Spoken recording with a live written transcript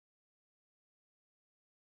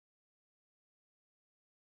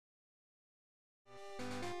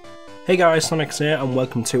Hey guys, Sonic here and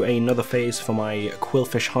welcome to another phase for my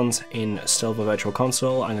Qwilfish hunt in Silver Virtual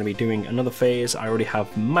Console. I'm going to be doing another phase. I already have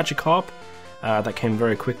Magikarp, that came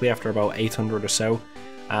very quickly after about 800 or so.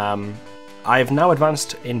 I have now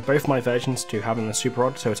advanced in both my versions to having the Super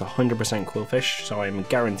Rod, so it's 100% Qwilfish, so I'm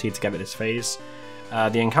guaranteed to get it this phase.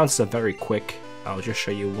 The encounters are very quick. I'll just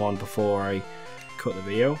show you one before I cut the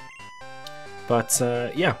video. But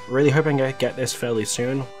yeah, really hoping I get this fairly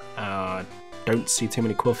soon. Don't see too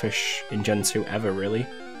many Qwilfish in Gen 2 ever, really.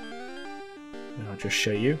 And I'll just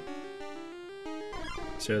show you.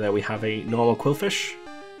 So there we have a normal Qwilfish.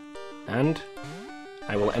 And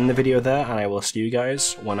I will end the video there, and I will see you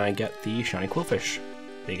guys when I get the shiny Qwilfish.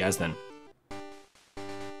 See you guys then.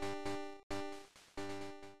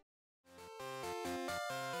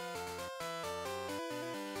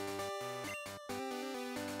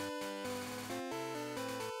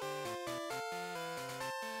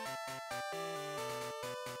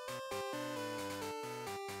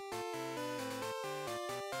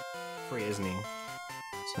 Free, isn't he?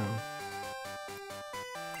 So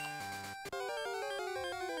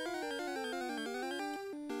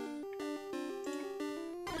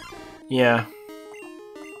yeah,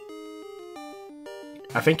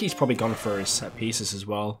 I think he's probably gone for his set pieces as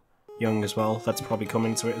well. Young as well, that's probably come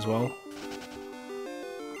into it as well.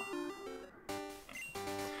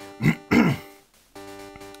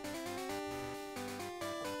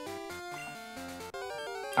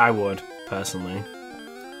 I would, personally.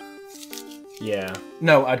 Yeah.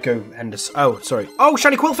 No, I'd go Henderson. Oh, sorry. Oh,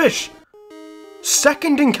 shiny Qwilfish!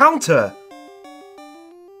 Second encounter!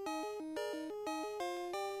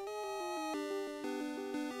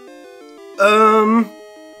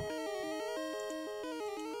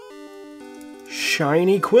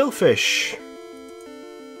 Shiny Qwilfish.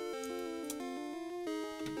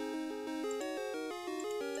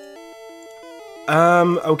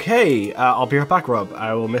 Okay. I'll be right back, Rob.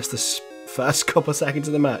 I will miss this first couple seconds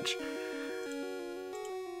of the match.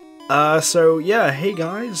 So yeah, hey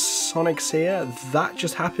guys, Sonic's here. That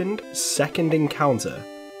just happened. Second encounter.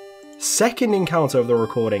 Second encounter of the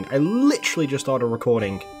recording. I literally just started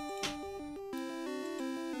recording.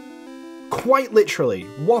 Quite literally.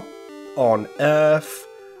 What on earth?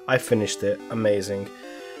 I finished it. Amazing.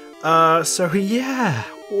 So yeah,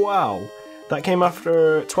 wow. That came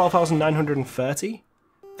after 12,930.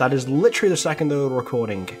 That is literally the second of the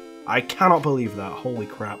recording. I cannot believe that. Holy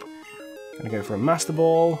crap. Gonna go for a Master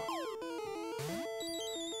Ball.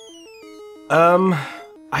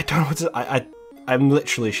 I don't know what to... I'm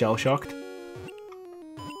literally shell-shocked.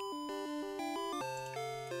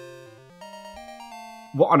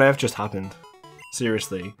 What on earth just happened?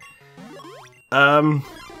 Seriously. The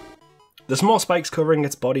small spikes covering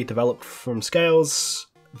its body developed from scales.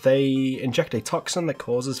 They inject a toxin that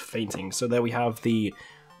causes fainting. So there we have the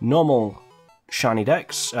normal shiny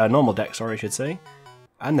dex, normal dex, sorry, I should say.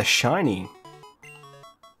 And the shiny.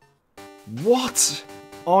 What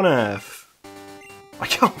on earth? I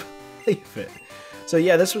can't believe it. So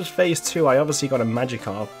yeah, this was phase 2. I obviously got a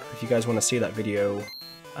Magikarp. If you guys want to see that video,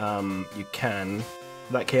 you can.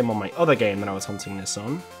 That came on my other game that I was hunting this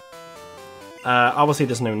on. Obviously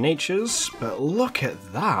there's no natures, but look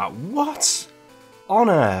at that. What on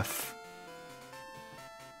earth?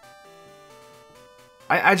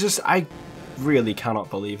 I really cannot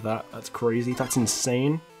believe that. That's crazy. That's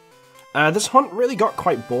insane. This hunt really got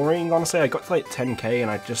quite boring, honestly. I got to like 10k and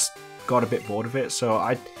I just got a bit bored of it, so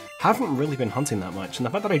I haven't really been hunting that much, and the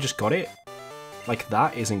fact that I just got it like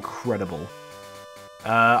that is incredible.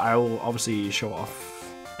 I will obviously show it off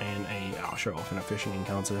in a fishing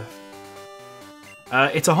encounter.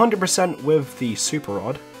 It's 100% with the Super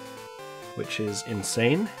Rod, which is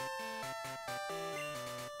insane.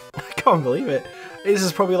 I can't believe it. This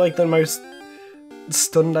is probably like the most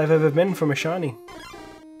stunned I've ever been from a shiny.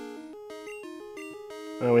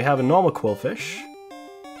 And we have a normal Qwilfish.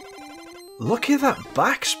 Look at that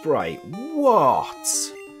back sprite! What?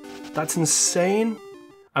 That's insane!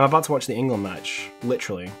 I'm about to watch the England match,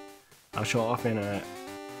 literally. I'll show it off in a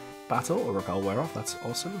battle, or repel wear off, that's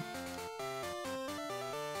awesome.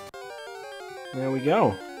 There we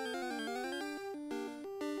go.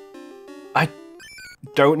 I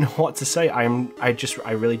don't know what to say, I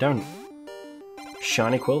really don't.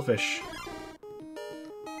 Shiny Qwilfish.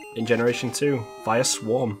 In Generation 2, via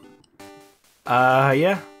Swarm.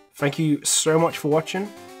 Yeah. Thank you so much for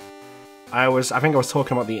watching. I think I was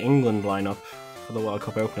talking about the England lineup for the World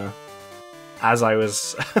Cup opener. As I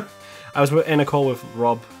was I was in a call with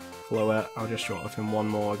Rob Flowett. I'll just show off him one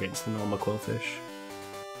more against the normal Qwilfish.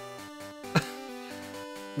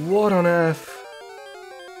 What on earth?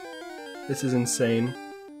 This is insane.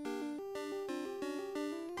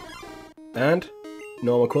 And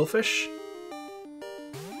normal Qwilfish.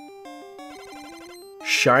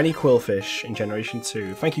 Shiny Qwilfish in Generation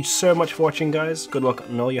 2. Thank you so much for watching, guys. Good luck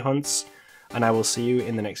on all your hunts, and I will see you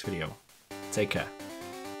in the next video. Take care.